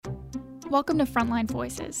Welcome to Frontline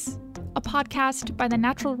Voices, a podcast by the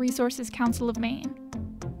Natural Resources Council of Maine.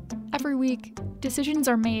 Every week, decisions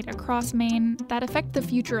are made across Maine that affect the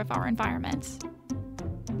future of our environment.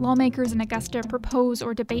 Lawmakers in Augusta propose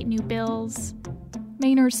or debate new bills.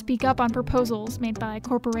 Mainers speak up on proposals made by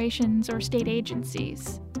corporations or state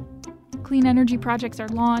agencies. Clean energy projects are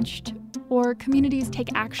launched, or communities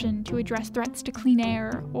take action to address threats to clean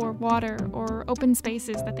air or water or open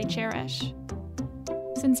spaces that they cherish.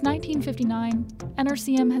 Since 1959,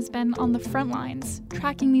 NRCM has been on the front lines,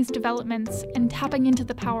 tracking these developments and tapping into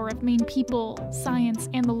the power of Maine people, science,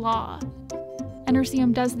 and the law.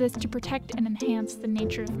 NRCM does this to protect and enhance the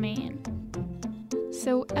nature of Maine.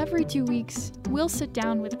 So every 2 weeks, we'll sit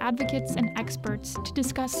down with advocates and experts to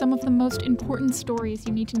discuss some of the most important stories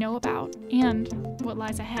you need to know about and what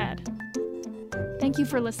lies ahead. Thank you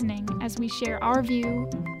for listening as we share our view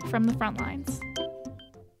from the front lines.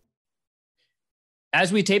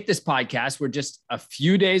 As we tape this podcast, we're just a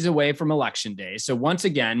few days away from Election Day. So once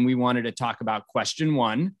again, we wanted to talk about question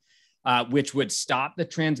one, which would stop the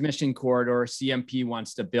transmission corridor CMP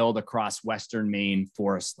wants to build across Western Maine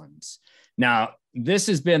forestlands. Now, this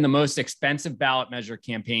has been the most expensive ballot measure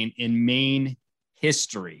campaign in Maine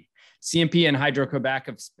history. CMP and Hydro-Quebec,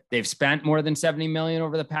 they've spent more than $70 million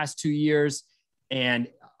over the past 2 years. And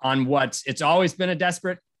on it's always been a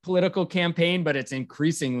desperate political campaign, but it's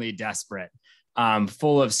increasingly desperate.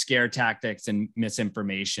 Full of scare tactics and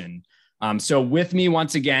misinformation. So with me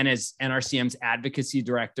once again is NRCM's Advocacy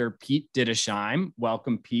Director, Pete Dittersheim.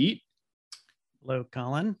 Welcome, Pete. Hello,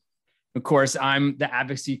 Colin. Of course, I'm the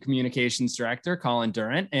Advocacy Communications Director, Colin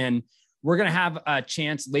Durant, and we're going to have a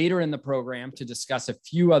chance later in the program to discuss a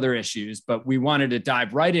few other issues, but we wanted to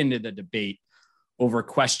dive right into the debate over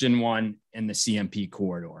question one in the CMP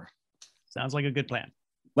corridor. Sounds like a good plan.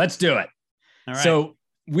 Let's do it. All right. So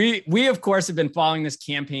we of course have been following this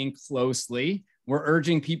campaign closely. We're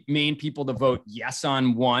urging Maine people to vote yes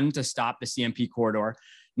on one to stop the CMP corridor.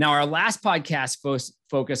 Now, our last podcast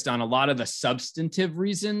focused on a lot of the substantive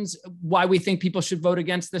reasons why we think people should vote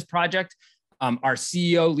against this project. Our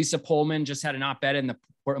CEO, Lisa Pollman, just had an op-ed in the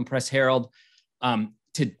Portland Press Herald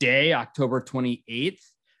today, October 28th,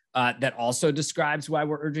 that also describes why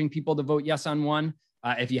we're urging people to vote yes on one.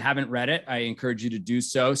 If you haven't read it, I encourage you to do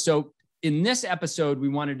so. So in this episode, we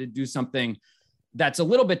wanted to do something that's a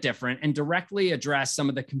little bit different and directly address some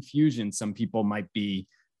of the confusion some people might be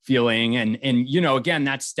feeling. And again,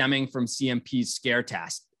 that's stemming from CMP's scare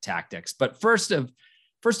tactics. But first of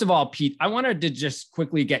all, Pete, I wanted to just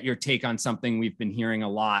quickly get your take on something we've been hearing a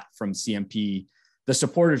lot from CMP, the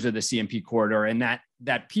supporters of the CMP corridor, and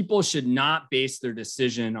that people should not base their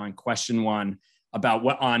decision on question one about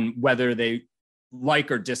whether they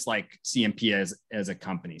like or dislike CMP as a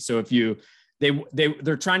company. So if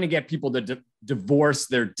they're trying to get people to divorce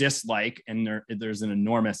their dislike, and there's an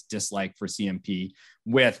enormous dislike for CMP,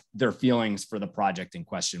 with their feelings for the project in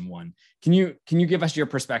question one. Can you give us your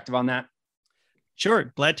perspective on that?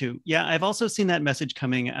 Sure, glad to. Yeah, I've also seen that message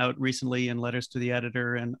coming out recently in letters to the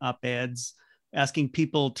editor and op-eds, asking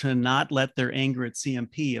people to not let their anger at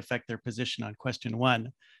CMP affect their position on question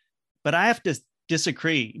one. But I have to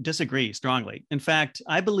disagree strongly. In fact,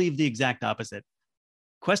 I believe the exact opposite.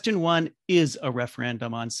 Question one is a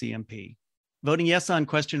referendum on CMP. Voting yes on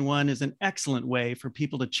question one is an excellent way for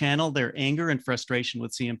people to channel their anger and frustration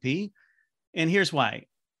with CMP. And here's why.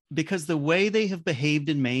 Because the way they have behaved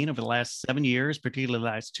in Maine over the last 7 years, particularly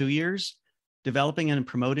the last 2 years, developing and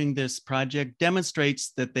promoting this project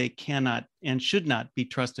demonstrates that they cannot and should not be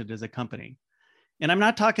trusted as a company. And I'm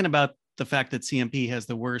not talking about the fact that CMP has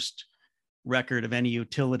the worst record of any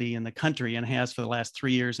utility in the country and has for the last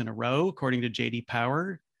 3 years in a row, according to J.D.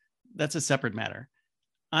 Power. That's a separate matter.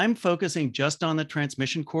 I'm focusing just on the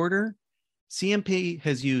transmission corridor. CMP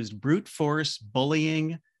has used brute force,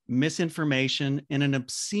 bullying, misinformation, and an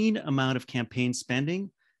obscene amount of campaign spending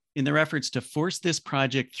in their efforts to force this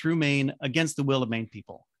project through Maine against the will of Maine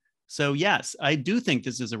people. So yes, I do think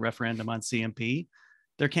this is a referendum on CMP.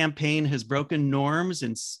 Their campaign has broken norms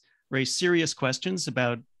and raised serious questions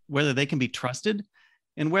about whether they can be trusted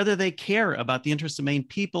and whether they care about the interests of Maine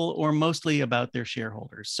people or mostly about their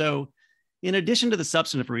shareholders. So in addition to the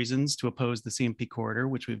substantive reasons to oppose the CMP corridor,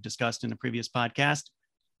 which we've discussed in a previous podcast,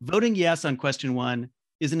 voting yes on question one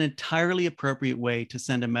is an entirely appropriate way to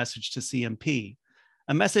send a message to CMP,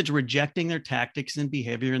 a message rejecting their tactics and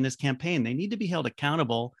behavior in this campaign. They need to be held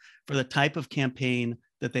accountable for the type of campaign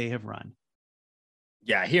that they have run.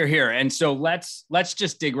 Yeah, here. And so let's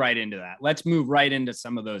just dig right into that. Let's move right into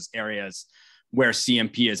some of those areas where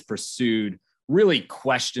CMP has pursued really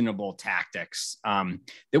questionable tactics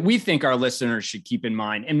that we think our listeners should keep in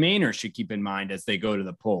mind and Mainers should keep in mind as they go to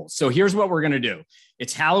the polls. So here's what we're going to do.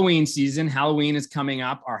 It's Halloween season. Halloween is coming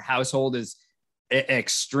up. Our household is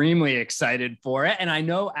extremely excited for it. And I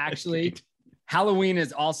know actually Halloween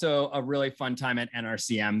is also a really fun time at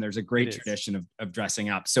NRCM. There's a great tradition of dressing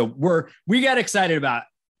up. So we got excited about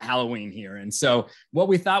Halloween here. And so what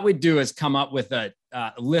we thought we'd do is come up with a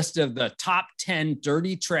list of the top 10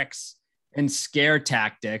 dirty tricks and scare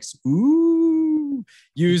tactics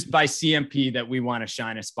used by CMP that we want to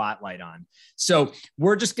shine a spotlight on. So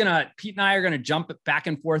Pete and I are going to jump back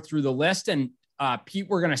and forth through the list. And Pete,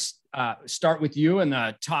 we're going to start with you and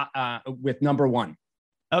the top with number one.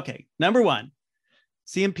 Okay. Number one,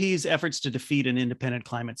 CMP's efforts to defeat an independent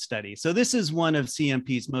climate study. So this is one of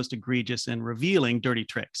CMP's most egregious and revealing dirty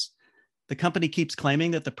tricks. The company keeps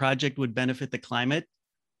claiming that the project would benefit the climate,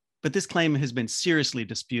 but this claim has been seriously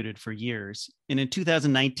disputed for years. And in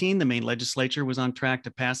 2019, the Maine legislature was on track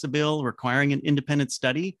to pass a bill requiring an independent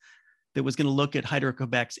study that was going to look at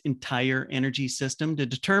Hydro-Quebec's entire energy system to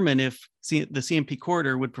determine if the CMP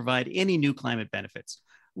corridor would provide any new climate benefits.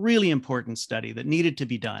 Really important study that needed to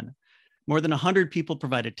be done. More than 100 people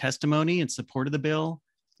provided testimony in support of the bill.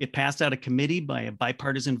 It passed out of committee by a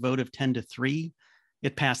bipartisan vote of 10-3.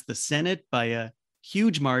 It passed the Senate by a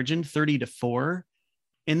huge margin, 30-4.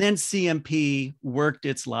 And then CMP worked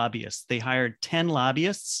its lobbyists. They hired 10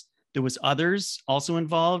 lobbyists. There was others also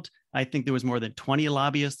involved. I think there was more than 20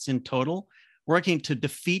 lobbyists in total working to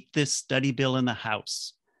defeat this study bill in the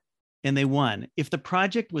House. And they won. If the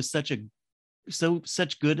project was such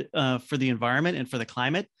good for the environment and for the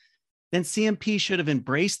climate, then CMP should have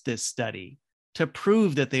embraced this study to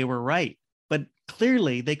prove that they were right. But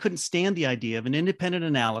clearly, they couldn't stand the idea of an independent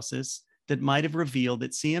analysis that might have revealed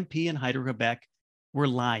that CMP and Hydro-Quebec were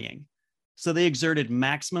lying. So they exerted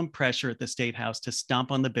maximum pressure at the State House to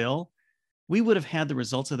stomp on the bill. We would have had the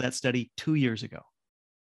results of that study 2 years ago.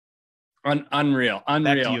 Unreal. Back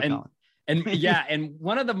to you, and yeah, and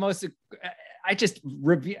one of the most, it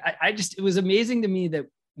was amazing to me that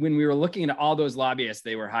when we were looking at all those lobbyists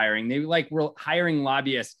they were hiring, they were hiring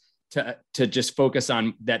lobbyists to just focus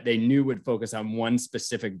on that they knew would focus on one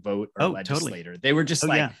specific vote or legislator. Totally. They were just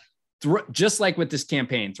just like with this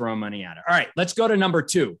campaign, throwing money at it. All right, let's go to number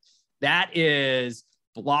two. That is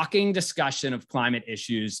blocking discussion of climate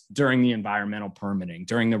issues during the environmental permitting,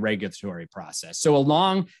 during the regulatory process. So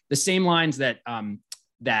along the same lines that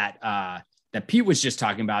Pete was just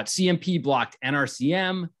talking about, CMP blocked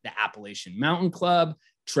NRCM, the Appalachian Mountain Club,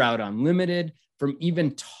 Trout Unlimited from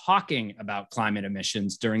even talking about climate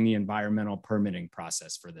emissions during the environmental permitting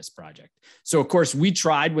process for this project. So of course, we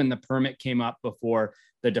tried when the permit came up before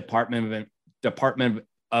the Department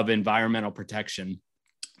of Environmental Protection.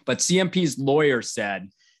 But CMP's lawyer said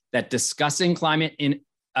that discussing climate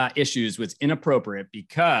issues was inappropriate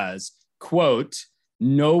because, quote,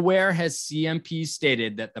 nowhere has CMP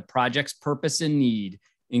stated that the project's purpose and need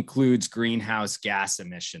includes greenhouse gas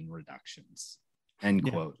emission reductions,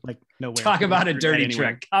 end quote. Like nowhere. Talk about a dirty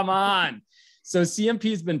trick. Come on. So CMP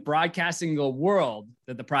has been broadcasting the world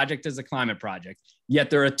that the project is a climate project, yet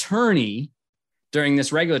their attorney during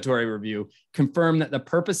this regulatory review confirmed that the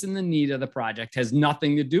purpose and the need of the project has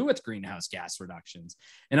nothing to do with greenhouse gas reductions.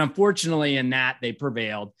 And unfortunately in that they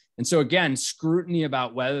prevailed. And so again, scrutiny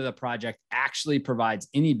about whether the project actually provides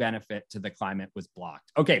any benefit to the climate was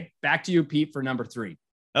blocked. Okay, back to you, Pete, for number three.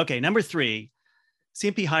 Okay, number three,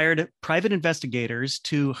 CMP hired private investigators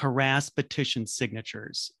to harass petition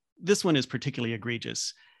signatures. This one is particularly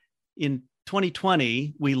egregious. In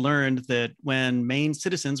 2020, we learned that when Maine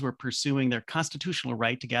citizens were pursuing their constitutional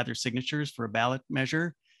right to gather signatures for a ballot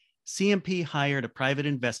measure, CMP hired a private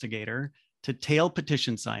investigator to tail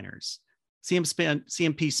petition signers.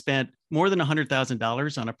 CMP spent more than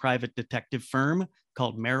 $100,000 on a private detective firm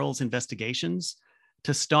called Merrill's Investigations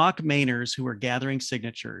to stalk Mainers who were gathering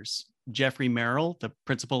signatures. Jeffrey Merrill, the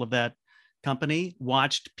principal of that company,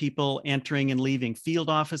 watched people entering and leaving field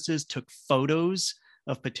offices, took photos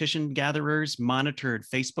of petition gatherers, monitored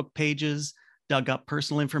Facebook pages, dug up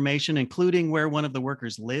personal information, including where one of the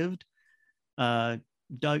workers lived, found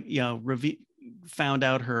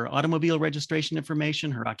out her automobile registration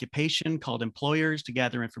information, her occupation, called employers to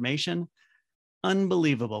gather information.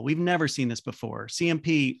 Unbelievable. We've never seen this before.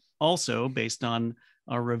 CMP also, based on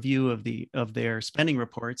a review of their spending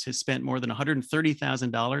reports, has spent more than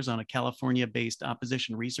 $130,000 on a California-based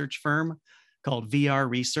opposition research firm called VR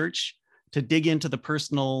Research to dig into the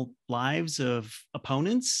personal lives of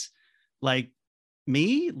opponents like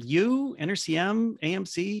me, you, NRCM,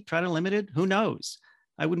 AMC, Trout Unlimited, who knows?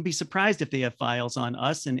 I wouldn't be surprised if they have files on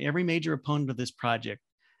us and every major opponent of this project.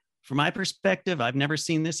 from my perspective, I've never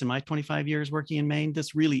seen this in my 25 years working in Maine.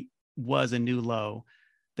 This really was a new low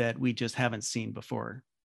that we just haven't seen before.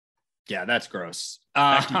 Yeah, that's gross.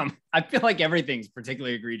 I feel like everything's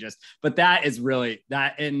particularly egregious, but that is really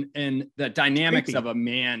that in the dynamics of a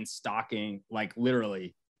man stalking, like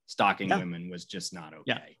literally stalking women, was just not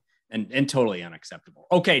okay and totally unacceptable.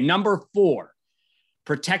 Okay, number 4,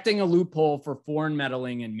 protecting a loophole for foreign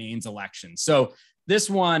meddling in Maine's elections. So this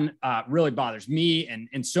one really bothers me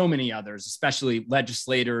and so many others, especially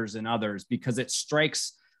legislators and others, because it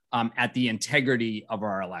strikes at the integrity of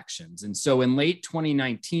our elections. And so in late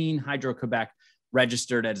 2019, Hydro-Quebec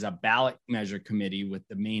registered as a ballot measure committee with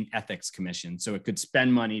the Maine Ethics Commission, so it could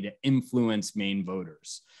spend money to influence Maine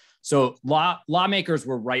voters. So lawmakers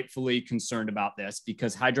were rightfully concerned about this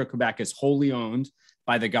because Hydro-Quebec is wholly owned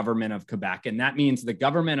by the government of Quebec. And that means the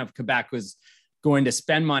government of Quebec was going to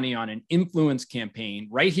spend money on an influence campaign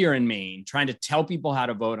right here in Maine, trying to tell people how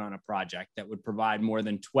to vote on a project that would provide more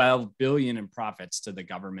than $12 billion in profits to the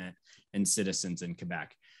government and citizens in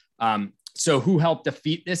Quebec. So who helped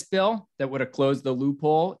defeat this bill that would have closed the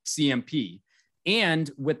loophole? CMP. And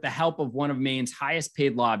with the help of one of Maine's highest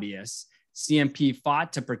paid lobbyists, CMP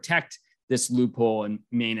fought to protect this loophole in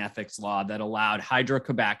Maine ethics law that allowed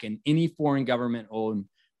Hydro-Quebec and any foreign government-owned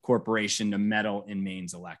corporation to meddle in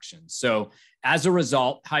Maine's elections. So as a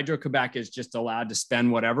result, Hydro-Quebec is just allowed to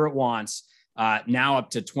spend whatever it wants, now up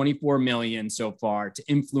to $24 million so far, to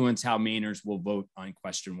influence how Mainers will vote on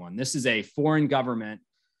question 1. This is a foreign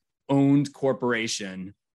government-owned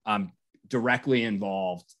corporation directly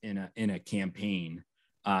involved in a campaign.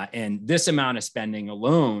 And this amount of spending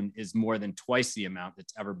alone is more than twice the amount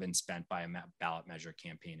that's ever been spent by a ballot measure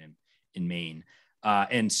campaign in Maine.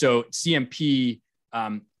 And so CMP,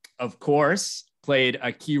 of course, played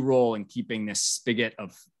a key role in keeping this spigot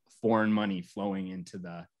of foreign money flowing into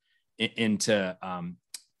the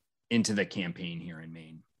campaign here in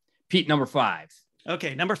Maine. Pete, number 5.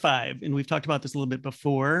 Okay, number 5, and we've talked about this a little bit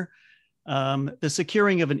before, the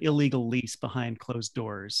securing of an illegal lease behind closed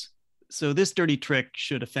doors. So this dirty trick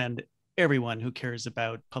should offend everyone who cares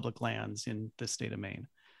about public lands in the state of Maine.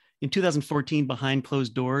 In 2014, behind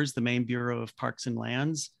closed doors, the Maine Bureau of Parks and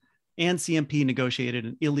Lands and CMP negotiated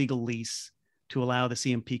an illegal lease to allow the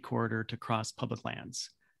CMP corridor to cross public lands.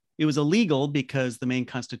 It was illegal because the Maine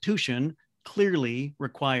Constitution clearly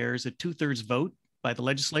requires a 2/3 vote by the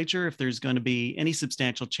legislature if there's going to be any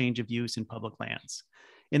substantial change of use in public lands.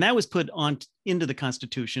 And that was put on into the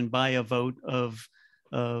Constitution by a vote of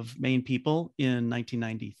Maine people in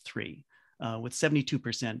 1993, with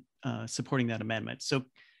 72% supporting that amendment. So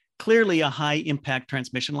clearly a high impact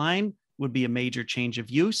transmission line would be a major change of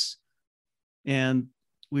use. And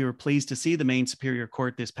we were pleased to see the Maine Superior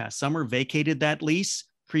Court this past summer vacated that lease,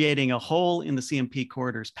 creating a hole in the CMP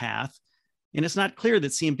corridor's path. And it's not clear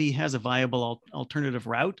that CMP has a viable alternative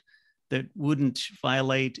route that wouldn't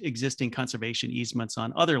violate existing conservation easements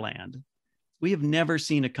on other land. We have never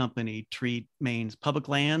seen a company treat Maine's public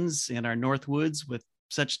lands and our Northwoods with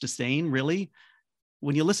such disdain, really.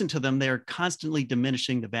 When you listen to them, they're constantly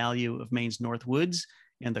diminishing the value of Maine's Northwoods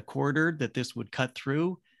and the corridor that this would cut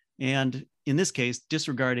through. And in this case,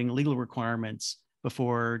 disregarding legal requirements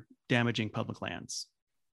before damaging public lands.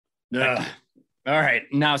 All right.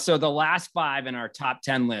 Now, so the last 5 in our top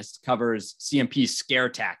 10 list covers CMP scare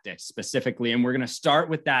tactics specifically. And we're going to start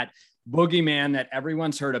with that boogeyman that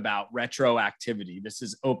everyone's heard about, retroactivity. This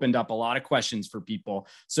has opened up a lot of questions for people.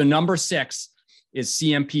 So number 6 is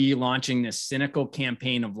CMP launching this cynical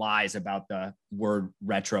campaign of lies about the word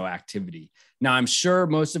retroactivity. Now, I'm sure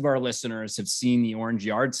most of our listeners have seen the orange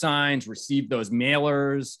yard signs, received those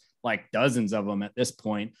mailers, like dozens of them at this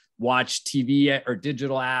point, watched TV or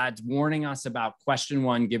digital ads warning us about question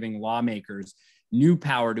 1 giving lawmakers new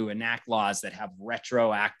power to enact laws that have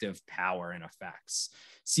retroactive power and effects.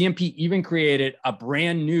 CMP even created a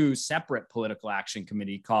brand new separate political action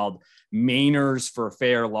committee called Mainers for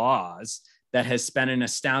Fair Laws that has spent an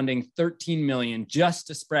astounding $13 million just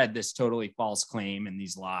to spread this totally false claim and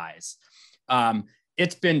these lies.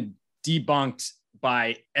 It's been debunked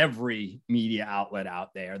by every media outlet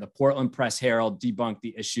out there. The Portland Press Herald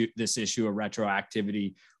debunked this issue of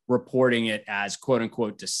retroactivity, reporting it as quote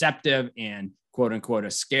unquote deceptive and quote unquote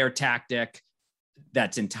a scare tactic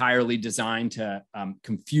that's entirely designed to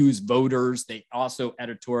confuse voters. They also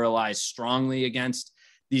editorialized strongly against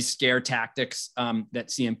these scare tactics that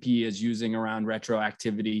CMP is using around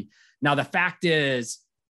retroactivity. Now, the fact is,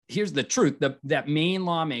 here's the truth, that Maine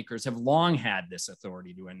lawmakers have long had this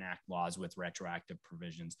authority to enact laws with retroactive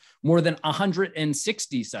provisions. More than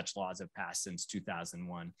 160 such laws have passed since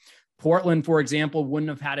 2001. Portland, for example, wouldn't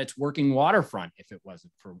have had its working waterfront if it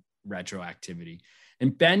wasn't for retroactivity.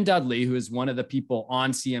 And Ben Dudley, who is one of the people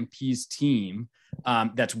on CMP's team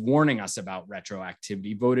that's warning us about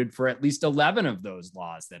retroactivity, voted for at least 11 of those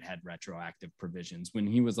laws that had retroactive provisions when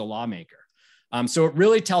he was a lawmaker. So it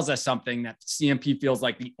really tells us something that CMP feels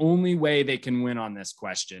like the only way they can win on this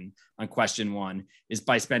question, on question one, is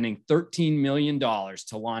by spending $13 million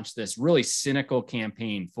to launch this really cynical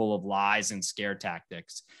campaign full of lies and scare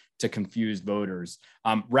tactics to confuse voters,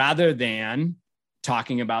 rather than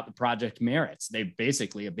talking about the project merits. They've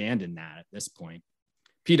basically abandoned that at this point.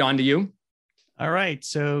 Pete, on to you. All right.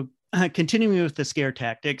 So continuing with the scare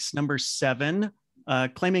tactics, number 7,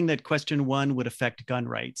 claiming that question 1 would affect gun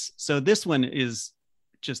rights. So this one is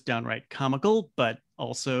just downright comical, but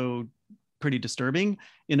also pretty disturbing.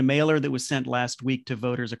 In a mailer that was sent last week to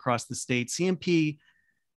voters across the state, CMP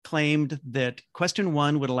claimed that question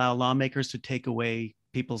 1 would allow lawmakers to take away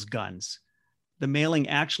people's guns. The mailing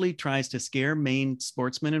actually tries to scare Maine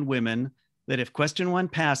sportsmen and women that if question 1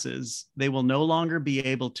 passes, they will no longer be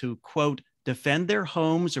able to, quote, defend their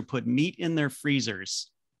homes or put meat in their freezers.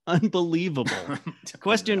 Unbelievable.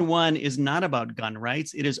 Question 1 is not about gun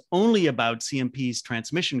rights. It is only about CMP's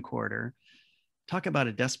transmission corridor. Talk about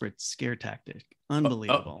a desperate scare tactic.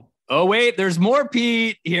 Unbelievable. Oh, wait, there's more,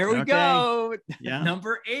 Pete. Here we go. Yeah.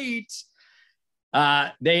 Number 8.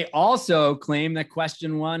 They also claim that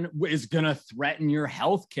question 1 is going to threaten your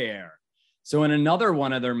health care. So in another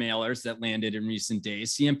one of their mailers that landed in recent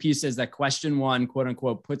days, CMP says that question 1, quote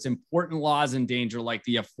unquote, puts important laws in danger like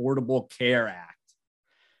the Affordable Care Act.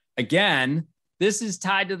 Again, this is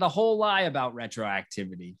tied to the whole lie about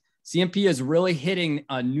retroactivity. CMP is really hitting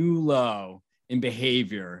a new low in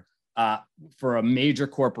behavior for a major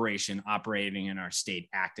corporation operating in our state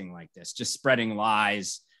acting like this, just spreading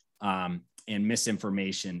lies and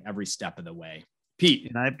misinformation every step of the way.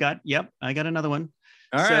 Pete. And I got another one.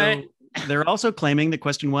 All right. They're also claiming that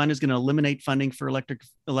question 1 is going to eliminate funding for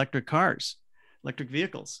electric cars, electric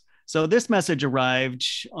vehicles. So this message arrived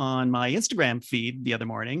on my Instagram feed the other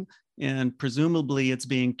morning, and presumably it's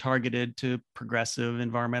being targeted to progressive,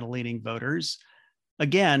 environmental-leaning voters.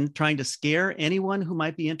 Again, trying to scare anyone who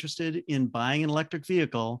might be interested in buying an electric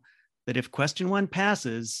vehicle that if question 1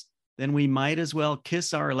 passes, then we might as well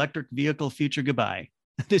kiss our electric vehicle future goodbye.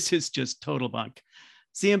 This is just total bunk.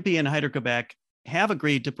 CMP and Hydro-Quebec have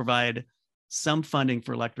agreed to provide some funding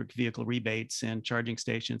for electric vehicle rebates and charging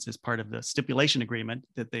stations as part of the stipulation agreement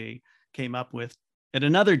that they came up with at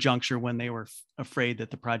another juncture when they were afraid that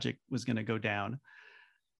the project was going to go down.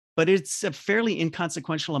 But it's a fairly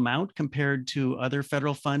inconsequential amount compared to other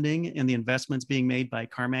federal funding and the investments being made by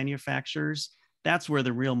car manufacturers. That's where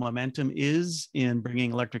the real momentum is in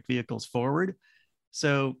bringing electric vehicles forward.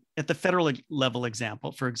 So at the federal level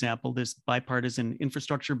for example, this bipartisan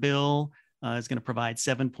infrastructure bill is going to provide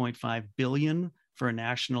 $7.5 billion for a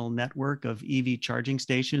national network of EV charging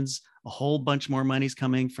stations. A whole bunch more money's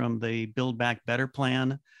coming from the Build Back Better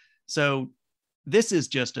plan. So this is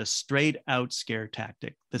just a straight out scare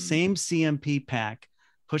tactic. The same CMP PAC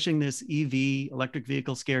pushing this EV electric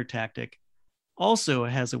vehicle scare tactic also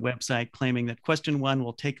has a website claiming that question 1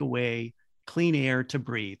 will take away clean air to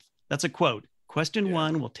breathe. That's a quote. Question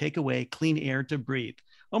 1 will take away clean air to breathe.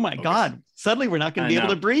 Oh my God. Suddenly we're not going to be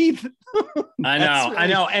able to breathe. I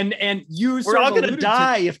know. And we're all going to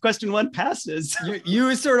die if question 1 passes.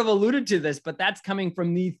 You sort of alluded to this, but that's coming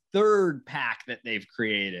from the third PAC that they've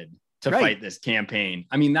created to fight this campaign.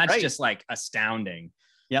 I mean, that's just like astounding.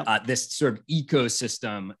 Yeah. This sort of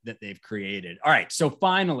ecosystem that they've created. All right. So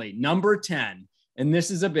finally, number 10, and this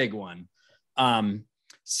is a big one.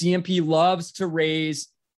 CMP loves to raise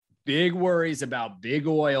big worries about big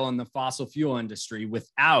oil and the fossil fuel industry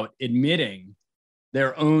without admitting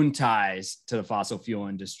their own ties to the fossil fuel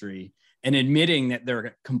industry and admitting that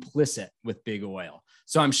they're complicit with big oil.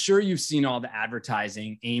 So I'm sure you've seen all the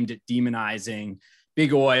advertising aimed at demonizing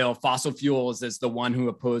big oil, fossil fuels as the one who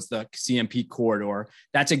opposed the CMP corridor.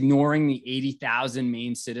 That's ignoring the 80,000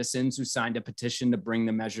 Maine citizens who signed a petition to bring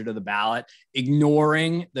the measure to the ballot,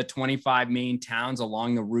 ignoring the 25 Maine towns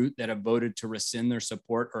along the route that have voted to rescind their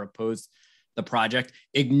support or oppose the project,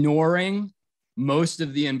 ignoring most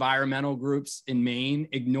of the environmental groups in Maine,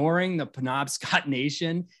 ignoring the Penobscot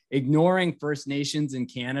Nation, ignoring First Nations in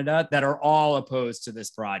Canada that are all opposed to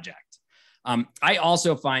this project. I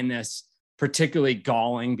also find this particularly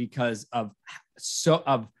galling because of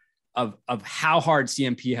how hard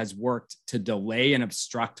CMP has worked to delay and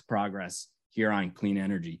obstruct progress here on clean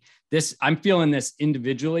energy. I'm feeling this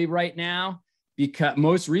individually right now because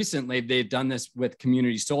most recently they've done this with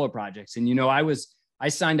community solar projects. And I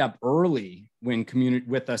signed up early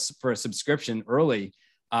with us for a subscription early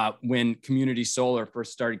when community solar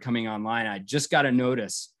first started coming online. I just got a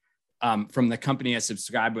notice from the company I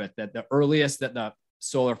subscribe with that the earliest that the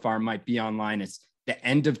solar farm might be online is the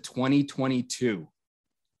end of 2022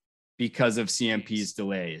 because of CMP's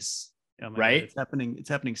delays. Oh my right? God, it's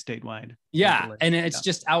happening statewide. Yeah. And it's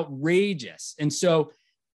just outrageous. And so,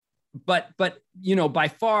 but, by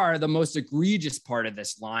far the most egregious part of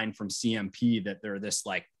this line from CMP that they're this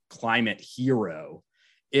like climate hero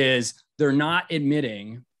is they're not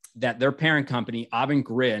admitting that their parent company,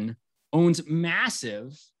 Avangrid, owns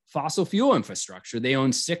massive fossil fuel infrastructure. They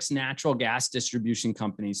own 6 natural gas distribution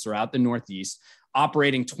companies throughout the Northeast,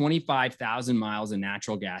 operating 25,000 miles of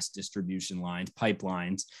natural gas distribution lines,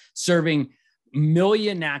 pipelines, serving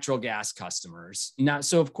million natural gas customers. Now,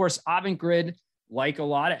 so of course, Avangrid, like a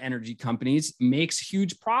lot of energy companies, makes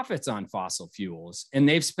huge profits on fossil fuels. And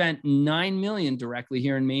they've spent $9 million directly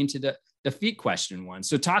here in Maine to defeat question 1.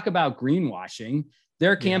 So talk about greenwashing.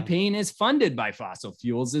 Their campaign is funded by fossil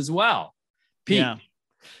fuels as well. Pete. Yeah.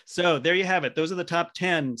 So there you have it. Those are the top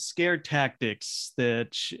 10 scare tactics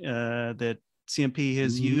that CMP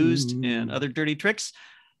has used and other dirty tricks.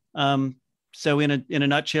 So in a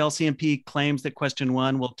nutshell, CMP claims that question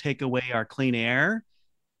 1 will take away our clean air,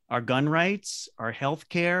 our gun rights, our health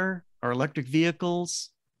care, our electric vehicles,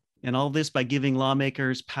 and all this by giving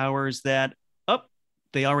lawmakers powers that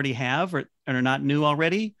they already have or are not new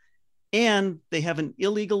already. And they have an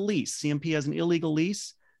illegal lease. CMP has an illegal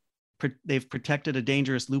lease. They've protected a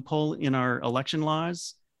dangerous loophole in our election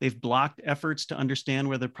laws. They've blocked efforts to understand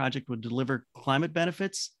whether the project would deliver climate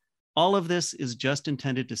benefits. All of this is just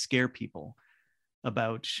intended to scare people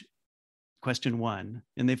about question 1.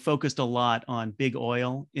 And they've focused a lot on big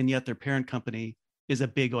oil, and yet their parent company is a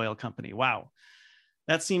big oil company. Wow.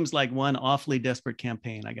 That seems like one awfully desperate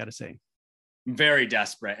campaign, I got to say. Very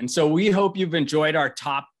desperate. And so we hope you've enjoyed our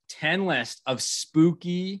top 10 list of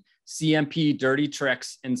spooky CMP dirty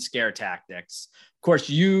tricks and scare tactics. Of course,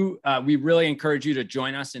 we really encourage you to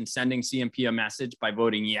join us in sending CMP a message by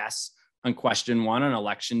voting yes on question 1 on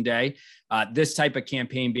election day. This type of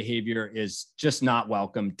campaign behavior is just not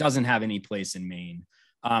welcome, doesn't have any place in Maine.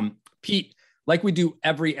 Pete, like we do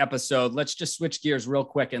every episode, let's just switch gears real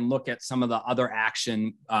quick and look at some of the other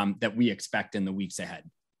action that we expect in the weeks ahead.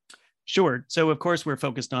 Sure. So, of course, we're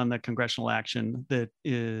focused on the congressional action that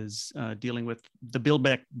is dealing with the Build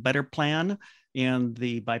Back Better plan and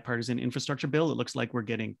the bipartisan infrastructure bill. It looks like we're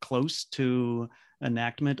getting close to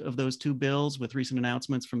enactment of those 2 bills with recent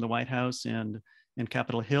announcements from the White House and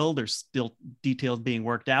Capitol Hill. There's still details being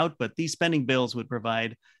worked out, but these spending bills would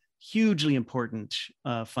provide hugely important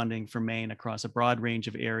funding for Maine across a broad range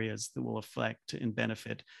of areas that will affect and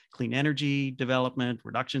benefit clean energy development,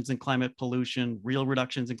 reductions in climate pollution, real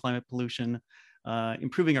reductions in climate pollution,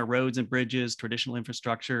 improving our roads and bridges, traditional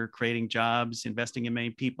infrastructure, creating jobs, investing in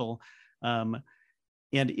Maine people. And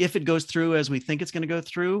if it goes through as we think it's going to go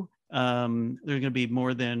through, there's going to be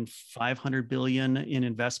more than $500 billion in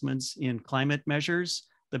investments in climate measures,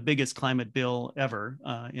 the biggest climate bill ever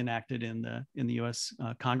enacted in the U.S.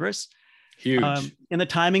 Congress. Huge. And the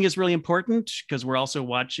timing is really important because we're also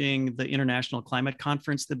watching the International Climate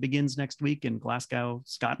Conference that begins next week in Glasgow,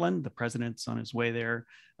 Scotland. The president's on his way there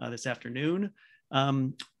this afternoon.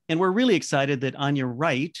 And we're really excited that Anya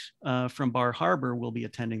Wright from Bar Harbor will be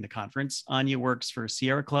attending the conference. Anya works for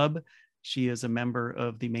Sierra Club. She is a member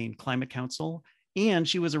of the Maine Climate Council, and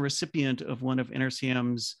she was a recipient of one of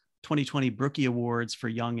NRCM's 2020 Brookie Awards for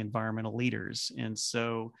Young Environmental Leaders. And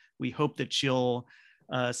so we hope that she'll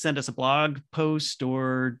send us a blog post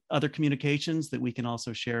or other communications that we can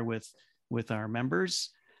also share with our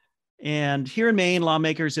members. And here in Maine,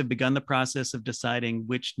 lawmakers have begun the process of deciding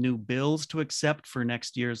which new bills to accept for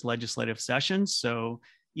next year's legislative session. So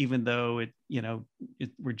even though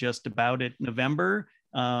we're just about at November,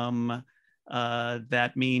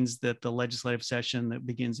 that means that the legislative session that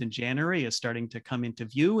begins in January is starting to come into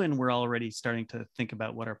view, and we're already starting to think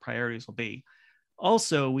about what our priorities will be.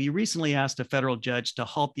 Also, we recently asked a federal judge to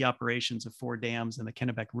halt the operations of 4 dams in the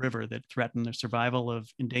Kennebec River that threaten the survival of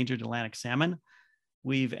endangered Atlantic salmon.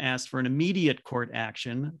 We've asked for an immediate court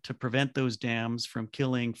action to prevent those dams from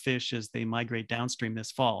killing fish as they migrate downstream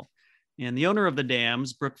this fall. And the owner of the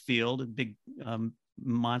dams, Brookfield, a big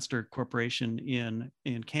monster corporation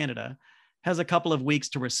in Canada, has a couple of weeks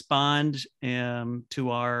to respond to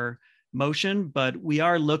our motion, but we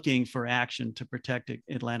are looking for action to protect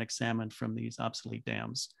Atlantic salmon from these obsolete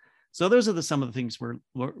dams. So those are some of the things we're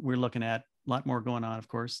looking at. A lot more going on, of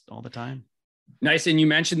course, all the time. Nice. And you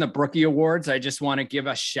mentioned the Brookie Awards. I just want to give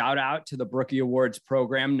a shout out to the Brookie Awards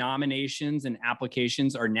program. Nominations and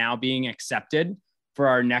applications are now being accepted for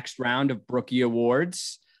our next round of Brookie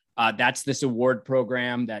Awards. That's this award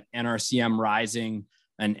program that NRCM Rising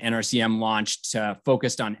an NRCM launched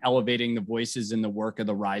focused on elevating the voices and the work of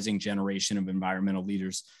the rising generation of environmental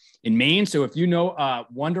leaders in Maine. So if you know a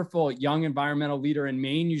wonderful young environmental leader in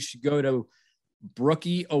Maine, you should go to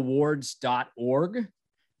brookieawards.org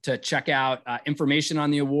to check out information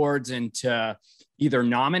on the awards and to either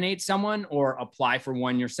nominate someone or apply for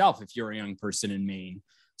one yourself if you're a young person in Maine.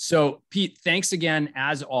 So Pete, thanks again,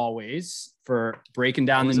 as always, for breaking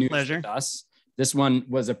down the news with us. This one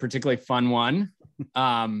was a particularly fun one.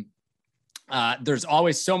 There's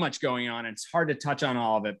always so much going on. It's hard to touch on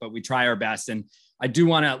all of it, but we try our best. And I do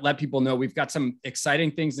want to let people know we've got some exciting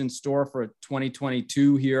things in store for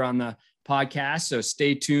 2022 here on the podcast. So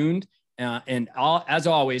stay tuned. As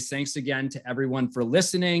always, thanks again to everyone for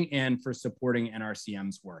listening and for supporting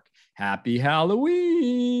NRCM's work. Happy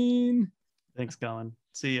Halloween. Thanks, Colin.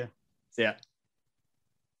 See ya. See ya.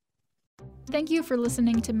 Thank you for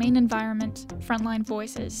listening to Maine Environment Frontline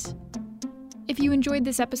Voices. If you enjoyed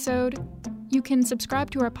this episode, you can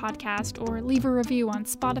subscribe to our podcast or leave a review on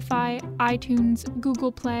Spotify, iTunes,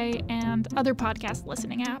 Google Play, and other podcast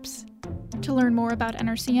listening apps. To learn more about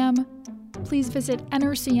NRCM, please visit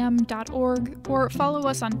nrcm.org or follow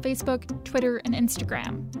us on Facebook, Twitter, and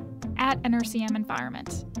Instagram @NRCM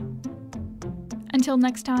Environment. Until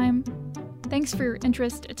next time, thanks for your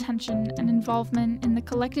interest, attention, and involvement in the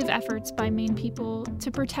collective efforts by Maine people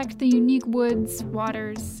to protect the unique woods,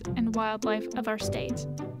 waters, and wildlife of our state.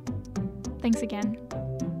 Thanks again.